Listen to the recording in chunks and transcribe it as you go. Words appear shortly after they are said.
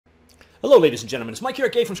Hello ladies and gentlemen, it's Mike here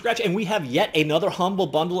at Game From Scratch, and we have yet another humble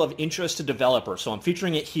bundle of interest to developers, so I'm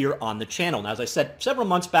featuring it here on the channel. Now, as I said several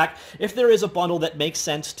months back, if there is a bundle that makes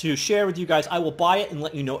sense to share with you guys, I will buy it and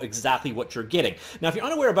let you know exactly what you're getting. Now, if you're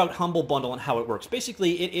unaware about Humble Bundle and how it works,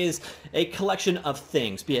 basically it is a collection of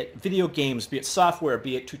things, be it video games, be it software,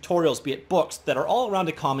 be it tutorials, be it books, that are all around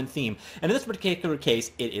a common theme. And in this particular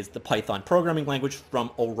case, it is the Python programming language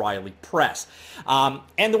from O'Reilly Press.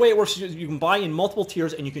 And the way it works is you can buy in multiple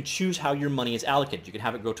tiers and you can choose how your money is allocated. You can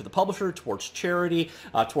have it go to the publisher, towards charity,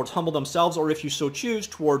 towards Humble themselves, or if you so choose,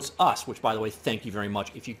 towards us, which, by the way, thank you very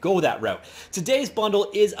much if you go that route. Today's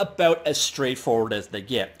bundle is about as straightforward as they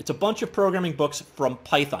get. It's a bunch of programming books from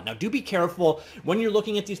Python. Now, do be careful when you're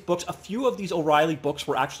looking at these books. A few of these O'Reilly books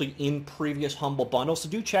were actually in previous Humble bundles, so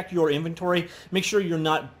do check your inventory. Make sure you're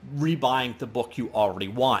not rebuying the book you already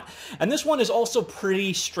want. And this one is also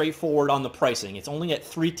pretty straightforward on the pricing. It's only at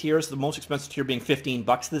 3 tiers, the most expensive tier being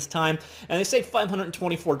 $15 this time, and they say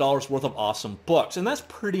 $524 worth of awesome books, and that's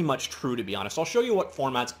pretty much true, to be honest. I'll show you what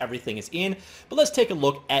formats everything is in, but let's take a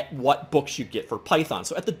look at what books you get for Python.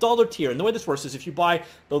 So at the dollar tier, and the way this works is if you buy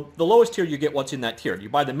the lowest tier, you get what's in that tier. You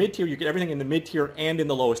buy the mid tier, you get everything in the mid tier and in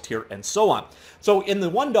the lowest tier, and so on. So in the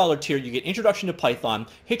 $1 tier, you get Introduction to Python,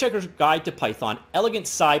 Hitchhiker's Guide to Python, Elegant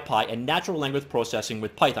SciPy, and Natural Language Processing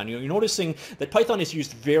with Python. You're noticing that Python is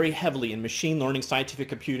used very heavily in machine learning, scientific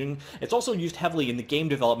computing. It's also used heavily in the game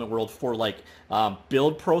development world for like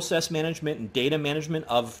build process management and data management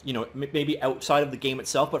of, you know, maybe outside of the game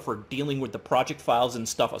itself, but for dealing with the project files and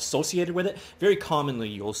stuff associated with it. Very commonly,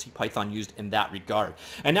 you'll see Python used in that regard.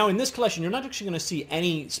 And now in this collection, you're not actually going to see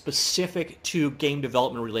any specific to game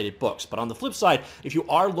development related books. But on the flip side, if you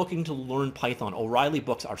are looking to learn Python, O'Reilly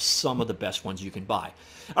books are some of the best ones you can buy.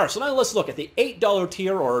 All right, so now let's look at the $8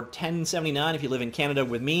 tier, or $10.79 if you live in Canada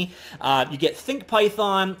with me. You get Think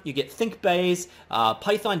Python, you get ThinkBase,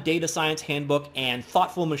 Python Data Science Handbook, and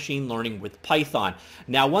Thoughtful Machine Learning with Python.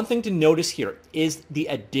 Now, one thing to notice here is the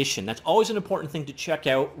addition. That's always an important thing to check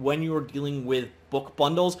out when you are dealing with book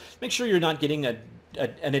bundles. Make sure you're not getting an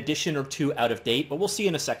edition or two out of date, but we'll see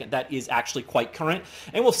in a second that is actually quite current,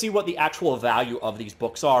 and we'll see what the actual value of these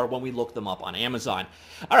books are when we look them up on Amazon.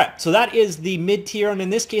 All right, so that is the mid tier, and in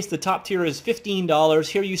this case the top tier is $15.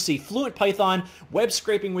 Here you see Fluent Python, Web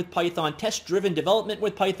Scraping with Python, Test Driven Development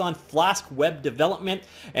with Python, Flask Web Development,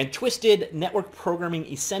 and Twisted Network Programming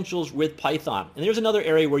Essentials with Python. And there's another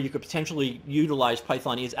area where you could potentially utilize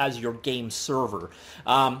Python is as your game server.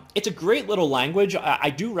 It's a great little language. I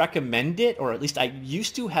do recommend it, or at least I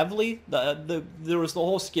used to heavily. There was the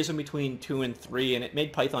whole schism between 2 and 3, and it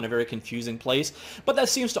made Python a very confusing place, but that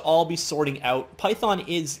seems to all be sorting out. Python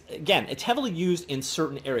is, again, it's heavily used in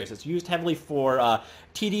certain areas. It's used heavily for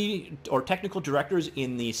TD, or technical directors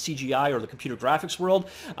in the CGI or the computer graphics world.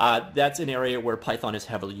 That's an area where Python is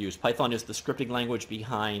heavily used. Python is the scripting language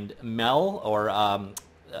behind Mel, or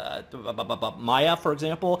Maya, for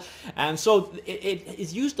example, and so it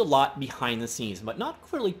is used a lot behind the scenes, but not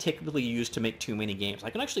really typically used to make too many games. I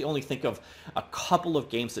can actually only think of a couple of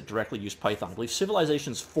games that directly use Python. I believe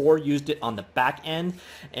Civilizations 4 used it on the back end,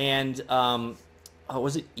 and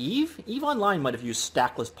was it Eve? Eve Online might have used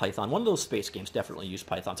Stackless Python. One of those space games definitely used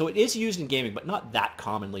Python. So it is used in gaming, but not that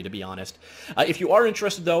commonly, to be honest. If you are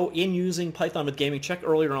interested, though, in using Python with gaming, check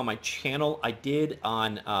earlier on my channel. I did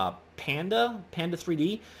on Panda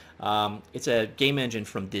 3D. It's a game engine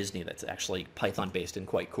from Disney that's actually Python-based and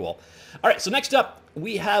quite cool. All right, so next up,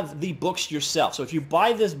 we have the books yourself. So if you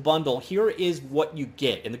buy this bundle, here is what you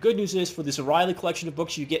get. And the good news is, for this O'Reilly collection of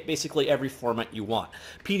books, you get basically every format you want.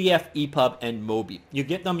 PDF, EPUB, and Mobi. You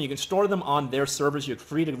get them, you can store them on their servers. You're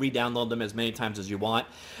free to re-download them as many times as you want.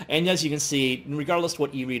 And as you can see, regardless of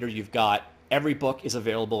what e-reader you've got, every book is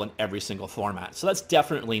available in every single format. So that's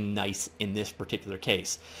definitely nice in this particular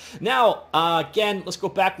case. Now, again, let's go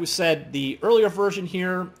back. We said the earlier version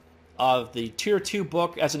here of the Tier 2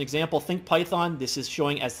 book, as an example, Think Python. This is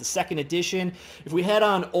showing as the second edition. If we head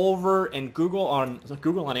on over and Google on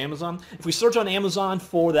Amazon, if we search on Amazon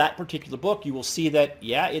for that particular book, you will see that,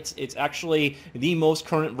 yeah, it's actually the most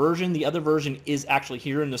current version. The other version is actually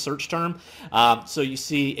here in the search term. So you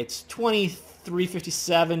see it's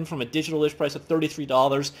 $23.57 from a digital list price of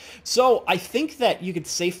 $33. So I think that you could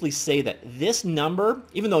safely say that this number,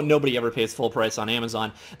 even though nobody ever pays full price on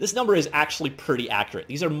Amazon, this number is actually pretty accurate.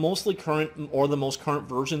 These are mostly current, or the most current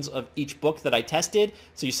versions of each book that I tested.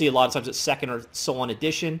 So you see a lot of times it's second or so on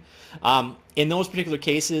edition. in those particular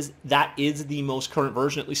cases, that is the most current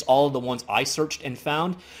version, at least all of the ones I searched and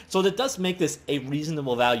found. So that does make this a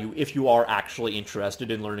reasonable value if you are actually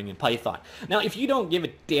interested in learning in Python. Now, if you don't give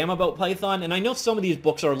a damn about Python, and I know some of these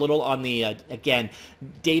books are a little on the, again,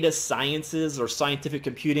 data sciences or scientific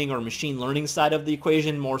computing or machine learning side of the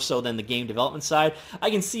equation, more so than the game development side, I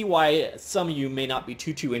can see why some of you may not be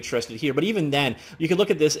too interested here. But even then, you could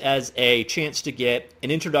look at this as a chance to get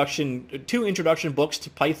an introduction, 2 introduction books to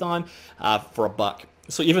Python for $1.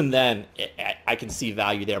 So even then, I can see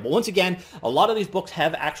value there. But once again, a lot of these books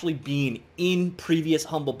have actually been in previous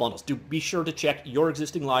Humble Bundles. Do be sure to check your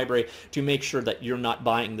existing library to make sure that you're not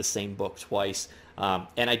buying the same book twice.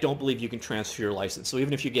 And I don't believe you can transfer your license. So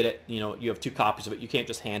even if you get it, you have 2 copies of it, you can't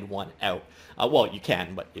just hand one out. Well, you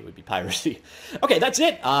can, but it would be piracy. Okay, that's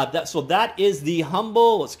it. So that is the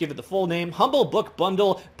Humble, let's give it the full name, Humble Book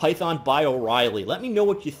Bundle Python by O'Reilly. Let me know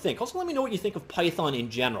what you think. Also, let me know what you think of Python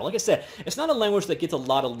in general. Like I said, it's not a language that gets a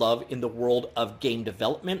lot of love in the world of game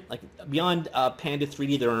development. Like beyond Panda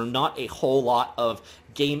 3D, there are not a whole lot of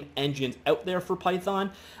game engines out there for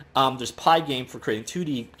Python. There's Pygame for creating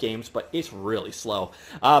 2D games, but it's really slow.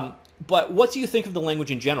 But what do you think of the language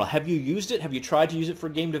in general? Have you used it? Have you tried to use it for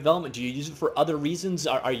game development? Do you use it for other reasons?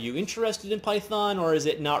 Are you interested in Python, or is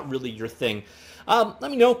it not really your thing? Let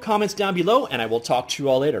me know, comments down below, and I will talk to you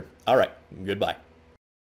all later. All right, goodbye.